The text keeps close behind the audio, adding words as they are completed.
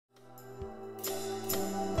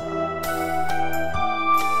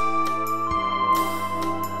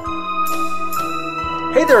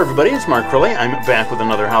there everybody, it's markcrilley. I'm back with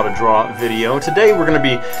another how to draw video. Today we're going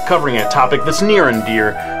to be covering a topic that's near and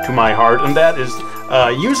dear to my heart, and that is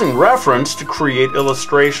using reference to create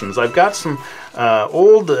illustrations. I've got some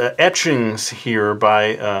old etchings here by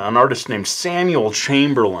an artist named Samuel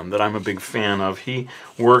Chamberlain that I'm a big fan of. He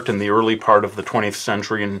worked in the early part of the 20th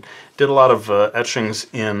century and did a lot of etchings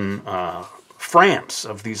in France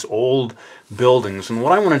of these old buildings. And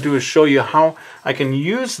what I want to do is show you how I can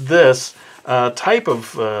use this type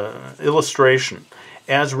of illustration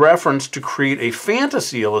as reference to create a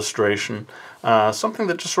fantasy illustration, something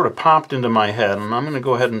that just sort of popped into my head, and I'm going to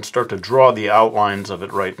go ahead and start to draw the outlines of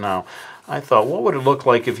it right now. I thought, what would it look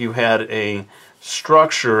like if you had a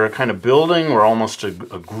structure, a kind of building, or almost a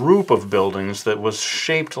group of buildings that was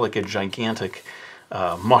shaped like a gigantic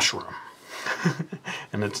mushroom?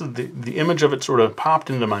 And it's the image of it sort of popped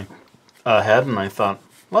into my head, and I thought,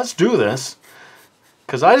 let's do this,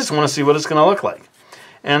 because I just want to see what it's going to look like.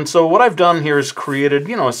 And so what I've done here is created,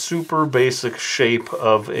 a super basic shape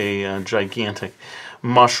of a gigantic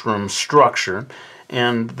mushroom structure.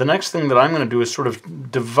 And the next thing that I'm going to do is sort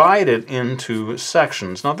of divide it into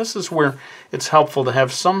sections. Now this is where it's helpful to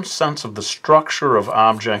have some sense of the structure of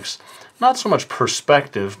objects, not so much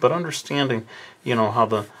perspective, but understanding, how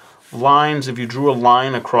the lines, if you drew a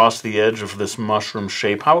line across the edge of this mushroom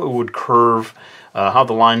shape, how it would curve, how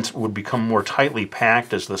the lines would become more tightly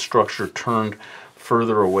packed as the structure turned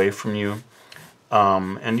further away from you.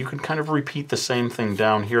 And you can kind of repeat the same thing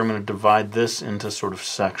down here. I'm going to divide this into sort of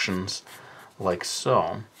sections like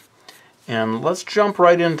so. And let's jump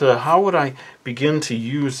right into how would I begin to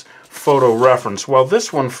use photo reference. Well,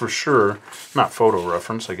 this one for sure, not photo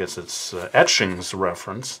reference, I guess it's etchings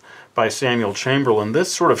reference by Samuel Chamberlain.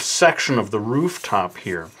 This sort of section of the rooftop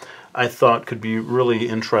here I thought could be really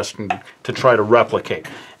interesting to try to replicate.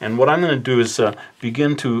 And what I'm going to do is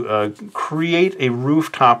begin to create a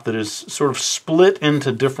rooftop that is sort of split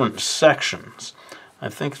into different sections. I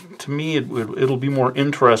think, to me, it'll be more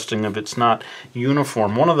interesting if it's not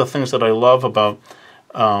uniform. One of the things that I love about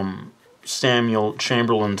Samuel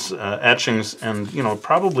Chamberlain's etchings, and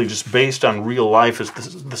probably just based on real life, is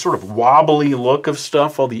the sort of wobbly look of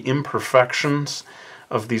stuff, all the imperfections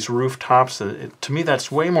of these rooftops. To me,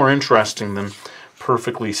 that's way more interesting than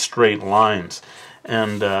perfectly straight lines.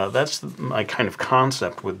 And that's my kind of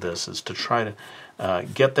concept with this, is to try to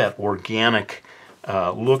get that organic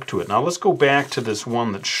look to it. Now let's go back to this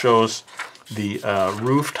one that shows the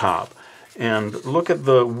rooftop and look at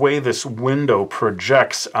the way this window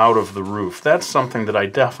projects out of the roof. That's something that I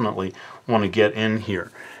definitely want to get in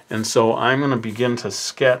here. And so I'm going to begin to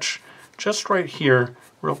sketch just right here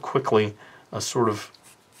real quickly a sort of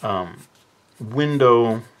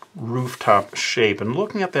window rooftop shape. And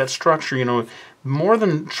looking at that structure, more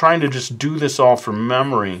than trying to just do this all from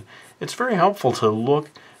memory, it's very helpful to look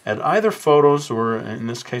at either photos or, in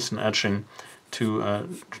this case, an etching to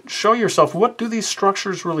show yourself, what do these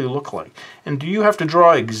structures really look like? And do you have to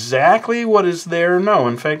draw exactly what is there? No.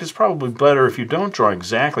 In fact, it's probably better if you don't draw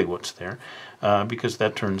exactly what's there, because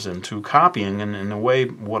that turns into copying. And in a way,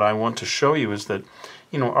 what I want to show you is that,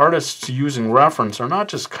 artists using reference are not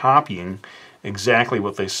just copying exactly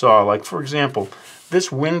what they saw. Like, for example,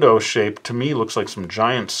 this window shape to me looks like some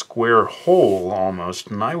giant square hole almost,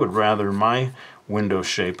 and I would rather my window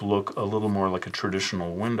shape look a little more like a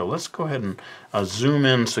traditional window. Let's go ahead and zoom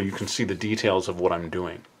in so you can see the details of what I'm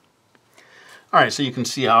doing. Alright, so you can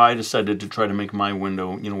see how I decided to try to make my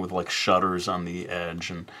window, with like shutters on the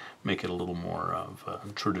edge and make it a little more of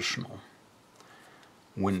a traditional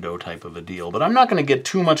window type of a deal. But I'm not going to get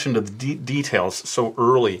too much into the details so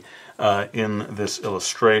early in this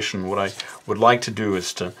illustration. What I would like to do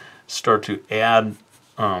is to start to add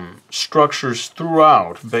structures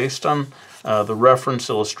throughout based on the reference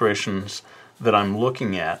illustrations that I'm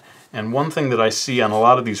looking at. And one thing that I see on a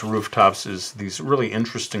lot of these rooftops is these really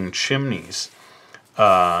interesting chimneys.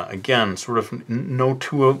 Again, sort of no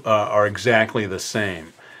two are exactly the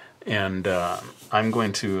same. And I'm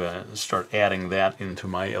going to start adding that into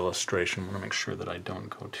my illustration. I want to make sure that I don't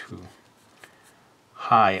go too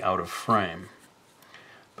high out of frame.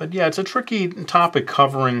 But yeah, it's a tricky topic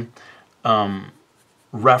covering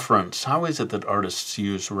reference. How is it that artists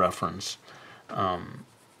use reference? And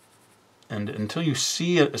until you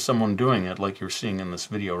see someone doing it, like you're seeing in this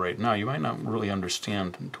video right now, you might not really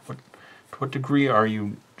understand to what degree are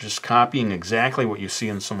you just copying exactly what you see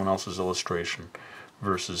in someone else's illustration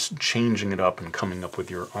versus changing it up and coming up with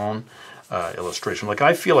your own illustration. Like,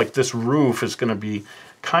 I feel like this roof is going to be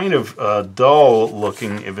kind of dull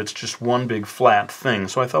looking if it's just one big flat thing.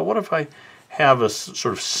 So I thought, what if I have a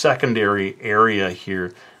sort of secondary area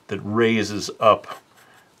here that raises up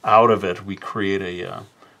out of it? We create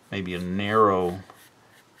maybe a narrow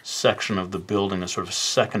section of the building, a sort of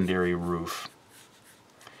secondary roof.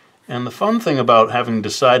 And the fun thing about having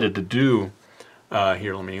decided to do, I'm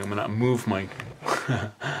going to move my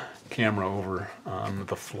camera over on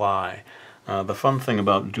the fly. The fun thing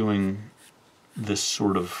about doing this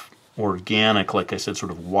sort of organic, like I said,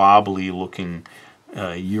 sort of wobbly looking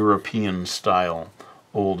European style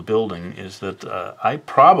old building is that I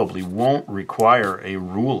probably won't require a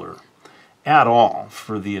ruler at all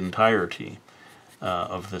for the entirety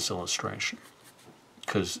of this illustration.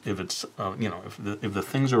 Because if it's, if the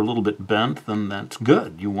things are a little bit bent, then that's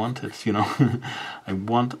good. You want it, I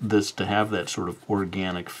want this to have that sort of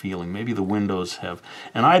organic feeling. Maybe the windows have,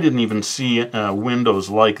 and I didn't even see windows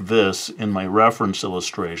like this in my reference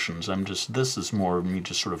illustrations. This is more of me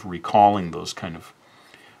just sort of recalling those kind of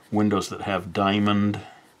windows that have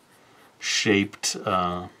diamond-shaped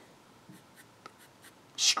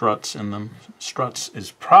struts in them. Struts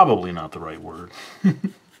is probably not the right word.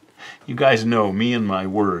 You guys know me and my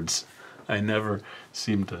words. I never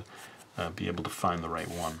seem to be able to find the right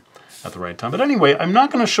one at the right time. But anyway, I'm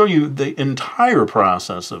not going to show you the entire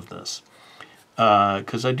process of this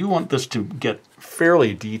because I do want this to get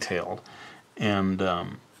fairly detailed, and the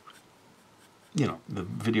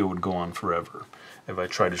video would go on forever if I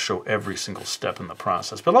tried to show every single step in the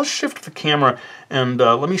process. But let's shift the camera and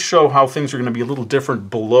let me show how things are going to be a little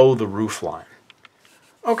different below the roof line.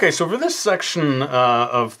 Okay, so for this section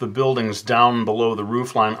of the buildings down below the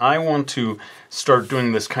roof line, I want to start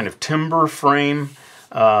doing this kind of timber frame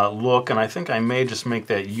look, and I think I may just make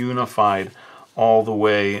that unified all the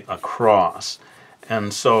way across.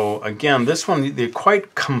 And so, again, this one, they're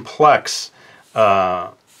quite complex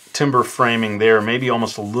timber framing there, maybe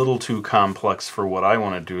almost a little too complex for what I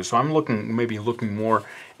want to do. So I'm maybe looking more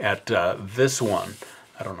at this one.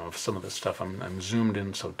 I don't know if some of this stuff, I'm zoomed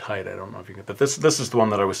in so tight, I don't know if you get, but this is the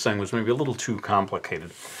one that I was saying was maybe a little too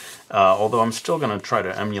complicated, although I'm still going to try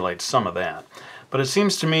to emulate some of that. But it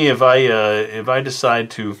seems to me if I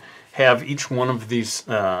decide to have each one of these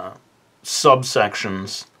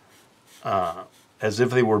subsections as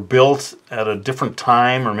if they were built at a different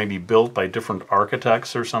time, or maybe built by different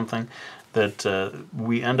architects or something, that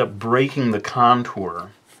we end up breaking the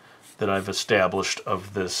contour that I've established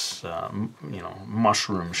of this,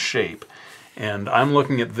 mushroom shape. And I'm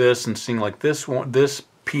looking at this and seeing like this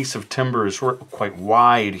piece of timber is quite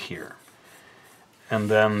wide here. And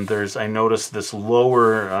then I noticed this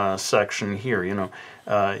lower section here. You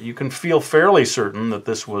can feel fairly certain that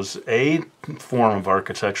this was a form of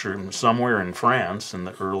architecture somewhere in France in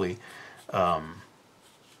the early, 20th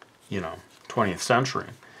century.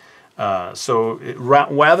 So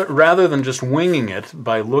rather than just winging it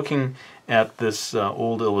by looking at this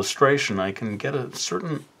old illustration, I can get a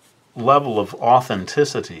certain level of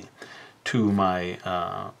authenticity to my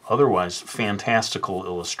otherwise fantastical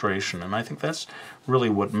illustration. And I think that's really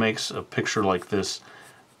what makes a picture like this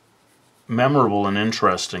memorable and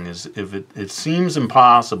interesting, is if it seems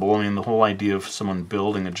impossible. I mean, the whole idea of someone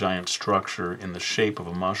building a giant structure in the shape of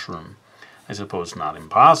a mushroom, I suppose not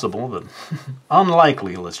impossible, but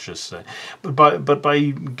unlikely, let's just say. But by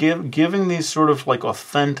giving these sort of like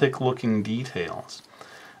authentic looking details,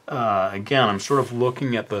 again, I'm sort of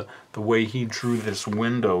looking at the way he drew this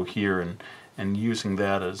window here and using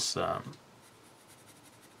that as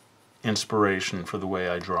inspiration for the way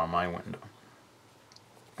I draw my window.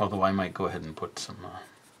 Although I might go ahead and put some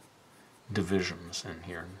divisions in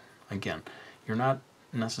here. Again, you're not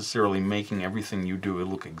necessarily making everything you do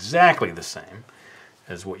look exactly the same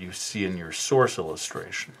as what you see in your source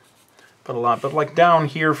illustration, but like down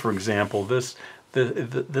here, for example, this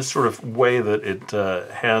sort of way that it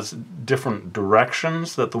has different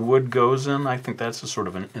directions that the wood goes in, I think that's a sort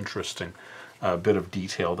of an interesting bit of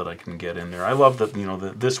detail that I can get in there. I love that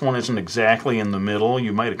that this one isn't exactly in the middle.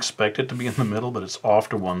 You might expect it to be in the middle, but it's off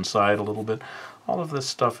to one side a little bit. All of this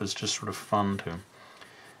stuff is just sort of fun too.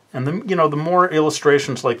 And the more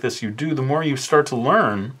illustrations like this you do, the more you start to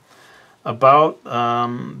learn about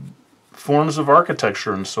forms of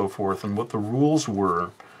architecture and so forth, and what the rules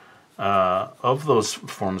were of those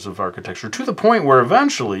forms of architecture, to the point where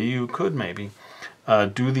eventually you could maybe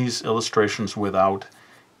do these illustrations without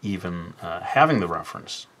even having the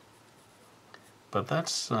reference. But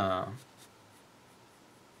that's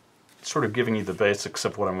sort of giving you the basics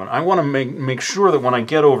of what I want. I want to make sure that when I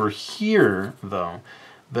get over here, though,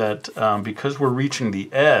 that because we're reaching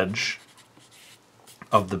the edge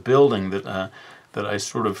of the building, that I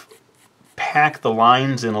sort of pack the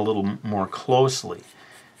lines in a little more closely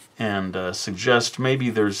and suggest maybe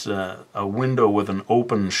there's a window with an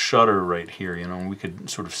open shutter right here, and we could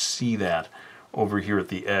sort of see that over here at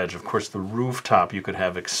the edge. Of course, the rooftop you could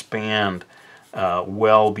have expand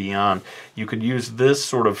well beyond. You could use this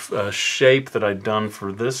sort of shape that I'd done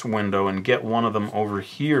for this window and get one of them over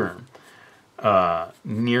here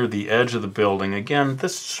near the edge of the building. Again,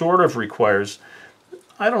 this sort of requires,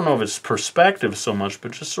 I don't know if it's perspective so much,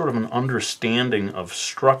 but just sort of an understanding of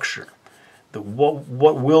structure. What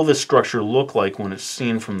will this structure look like when it's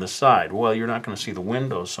seen from the side? Well, you're not going to see the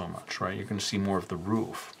windows so much, right? You're going to see more of the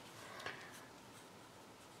roof.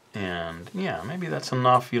 And yeah, maybe that's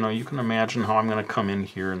enough. You know, you can imagine how I'm going to come in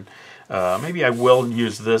here, and maybe I will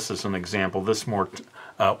use this as an example, this more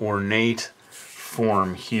ornate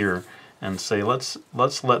form here, and say let's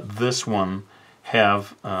let this one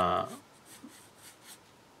have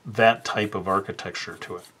that type of architecture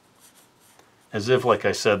to it. As if, like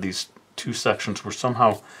I said, these two sections were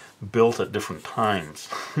somehow built at different times.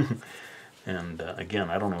 And again,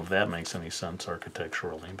 I don't know if that makes any sense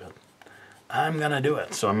architecturally, but I'm going to do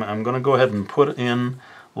it. So I'm going to go ahead and put in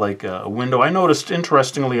like a window. I noticed,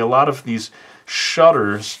 interestingly, a lot of these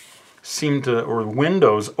shutters seem to, or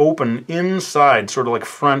windows, open inside, sort of like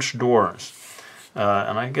French doors.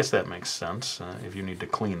 And I guess that makes sense. If you need to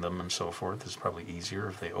clean them and so forth, it's probably easier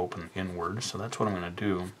if they open inward. So that's what I'm going to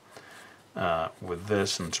do with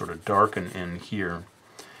this, and sort of darken in here.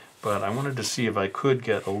 But I wanted to see if I could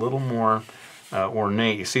get a little more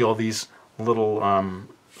ornate. You see all these little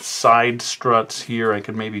side struts here? I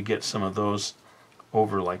could maybe get some of those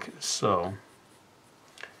over like so.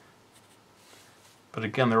 But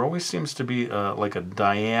again, there always seems to be like a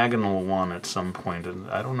diagonal one at some point, and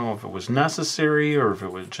I don't know if it was necessary or if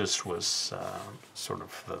it was just sort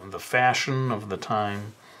of the fashion of the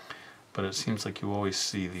time, but it seems like you always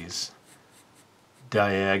see these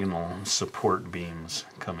diagonal support beams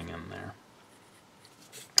coming in there.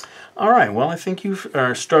 All right, well, I think you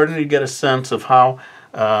are starting to get a sense of how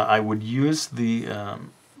I would use the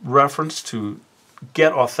reference to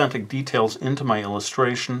get authentic details into my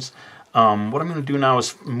illustrations. What I'm going to do now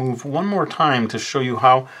is move one more time to show you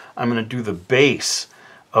how I'm going to do the base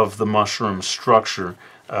of the mushroom structure,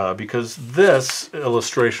 because this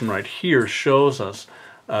illustration right here shows us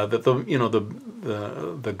that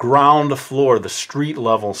the ground floor, the street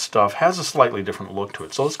level stuff, has a slightly different look to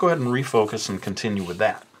it. So let's go ahead and refocus and continue with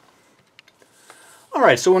that. All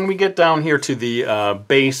right, so when we get down here to the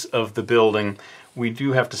base of the building, we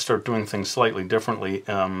do have to start doing things slightly differently,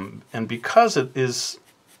 and because it is,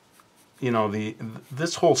 you know,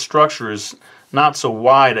 this whole structure is not so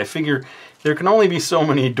wide, I figure there can only be so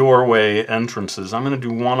many doorway entrances. I'm going to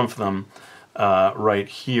do one of them right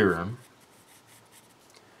here.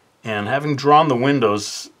 And having drawn the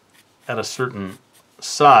windows at a certain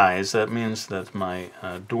size, that means that my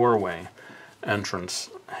doorway entrance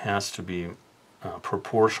has to be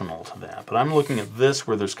proportional to that. But I'm looking at this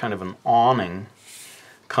where there's kind of an awning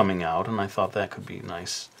coming out, and I thought that could be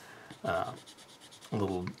nice, a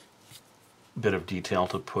little bit of detail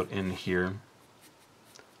to put in here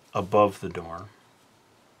above the door.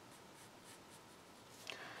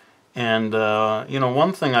 And you know,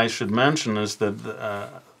 one thing I should mention is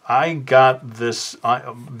that I got these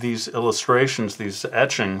illustrations, these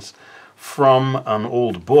etchings, from an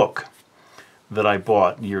old book that I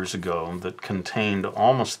bought years ago that contained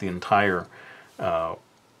almost the entire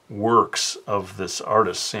works of this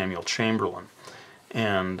artist, Samuel Chamberlain.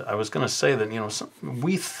 And I was going to say that, you know,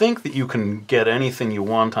 we think that you can get anything you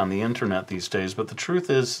want on the internet these days, but the truth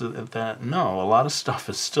is that no, a lot of stuff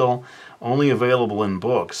is still only available in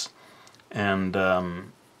books. And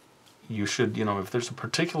you should, you know, if there's a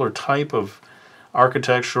particular type of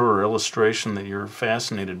architecture or illustration that you're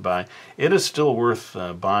fascinated by, it is still worth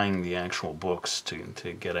buying the actual books to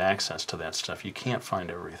get access to that stuff. You can't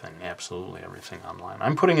find everything, absolutely everything online.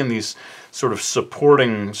 I'm putting in these sort of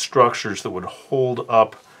supporting structures that would hold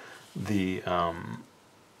up the,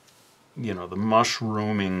 you know, the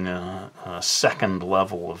mushrooming second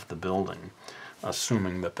level of the building,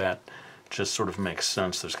 assuming that that just sort of makes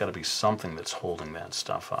sense. There's got to be something that's holding that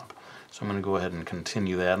stuff up. So I'm going to go ahead and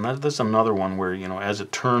continue that. And that's another one where, you know, as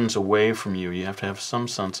it turns away from you, you have to have some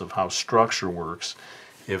sense of how structure works,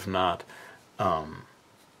 if not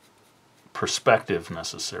perspective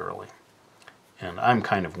necessarily. And I'm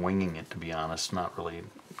kind of winging it, to be honest, not really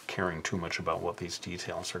caring too much about what these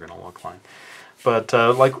details are going to look like. But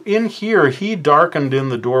like in here, he darkened in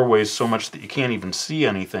the doorways so much that you can't even see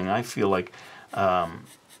anything. I feel like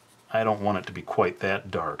I don't want it to be quite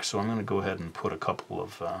that dark. So I'm going to go ahead and put a couple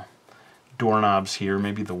of doorknobs here.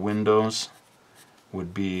 Maybe the windows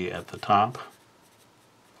would be at the top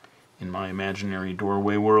in my imaginary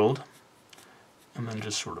doorway world, and then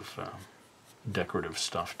just sort of decorative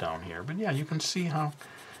stuff down here. But yeah, you can see how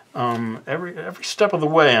every step of the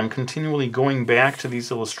way, I'm continually going back to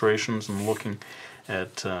these illustrations and looking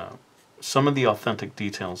at some of the authentic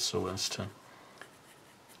details so as to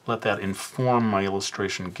let that inform my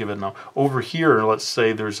illustration. Give it now. Over here, let's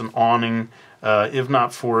say there's an awning, if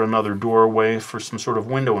not for another doorway, for some sort of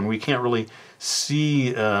window, and we can't really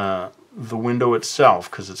see the window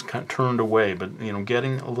itself because it's kind of turned away. But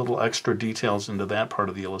getting a little extra details into that part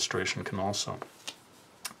of the illustration can also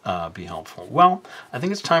be helpful. Well, I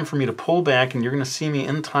think it's time for me to pull back, and you're going to see me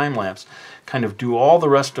in time-lapse kind of do all the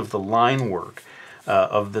rest of the line work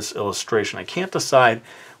of this illustration. I can't decide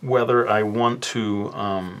whether I want to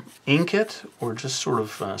ink it or just sort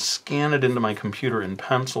of scan it into my computer in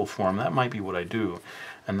pencil form. That might be what I do,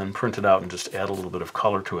 and then print it out and just add a little bit of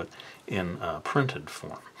color to it in printed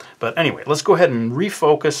form. But anyway, let's go ahead and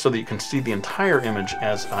refocus so that you can see the entire image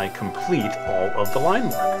as I complete all of the line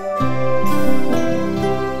work.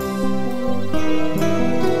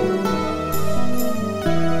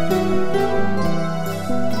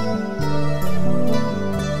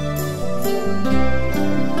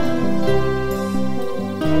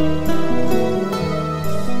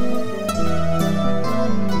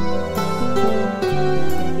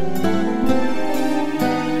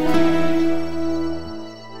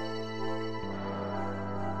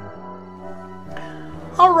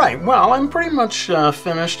 Alright, well, I'm pretty much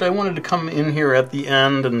finished. I wanted to come in here at the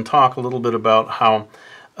end and talk a little bit about how,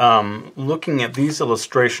 looking at these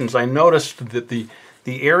illustrations, I noticed that the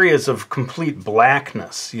areas of complete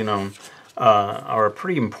blackness, are a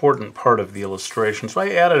pretty important part of the illustration. So I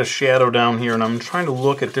added a shadow down here, and I'm trying to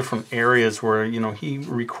look at different areas where, he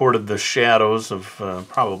recorded the shadows of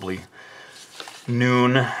probably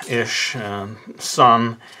noon-ish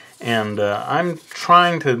sun. And I'm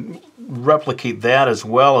trying to replicate that as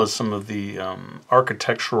well as some of the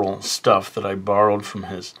architectural stuff that I borrowed from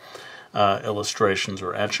his illustrations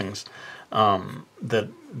or etchings. That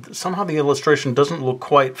somehow the illustration doesn't look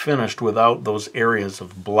quite finished without those areas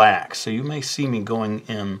of black. So you may see me going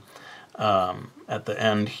in at the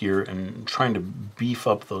end here and trying to beef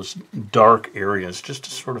up those dark areas just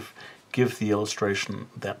to sort of give the illustration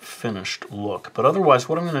that finished look. But otherwise,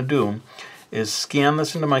 what I'm going to do is scan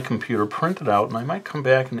this into my computer, print it out, and I might come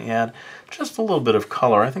back and add just a little bit of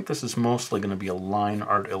color. I think this is mostly going to be a line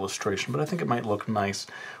art illustration, but I think it might look nice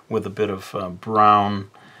with a bit of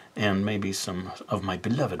brown and maybe some of my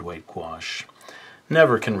beloved white gouache.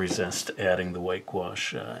 Never can resist adding the white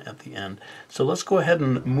gouache at the end. So let's go ahead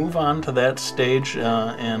and move on to that stage,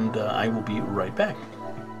 and I will be right back.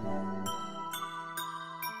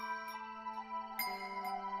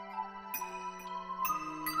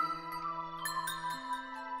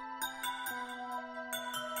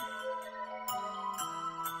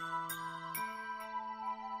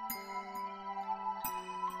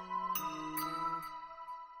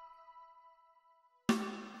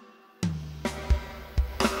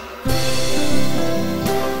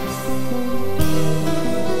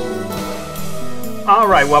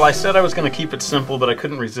 Alright, well, I said I was going to keep it simple, but I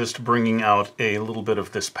couldn't resist bringing out a little bit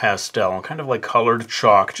of this pastel, kind of like colored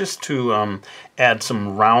chalk, just to add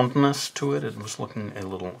some roundness to it. It was looking a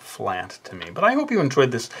little flat to me. But I hope you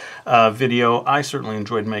enjoyed this video. I certainly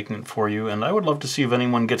enjoyed making it for you, and I would love to see if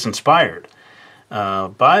anyone gets inspired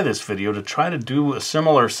by this video to try to do a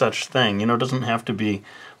similar such thing. It doesn't have to be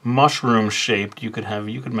mushroom-shaped. You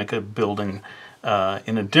could make a building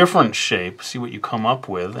in a different shape, see what you come up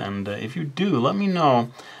with, and if you do, let me know.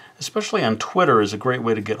 Especially on Twitter is a great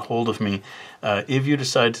way to get hold of me. If you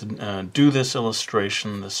decide to do this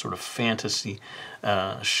illustration, this sort of fantasy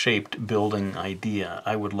shaped building idea,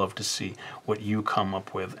 I would love to see what you come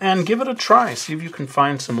up with. And give it a try. See if you can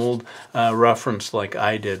find some old reference like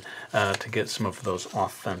I did to get some of those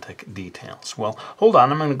authentic details. Well, hold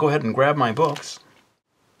on, I'm going to go ahead and grab my books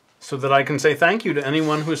so that I can say thank you to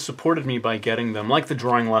anyone who has supported me by getting them, like the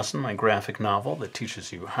Drawing Lesson, my graphic novel that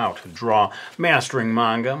teaches you how to draw, Mastering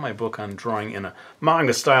Manga, my book on drawing in a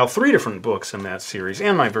manga style, 3 different books in that series,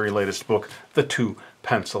 and my very latest book, The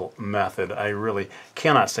 2-Pencil Method. I really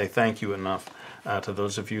cannot say thank you enough to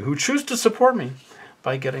those of you who choose to support me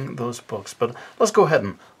by getting those books. But let's go ahead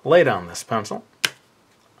and lay down this pencil.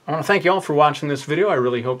 I want to thank you all for watching this video. I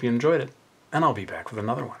really hope you enjoyed it, and I'll be back with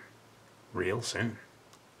another one real soon.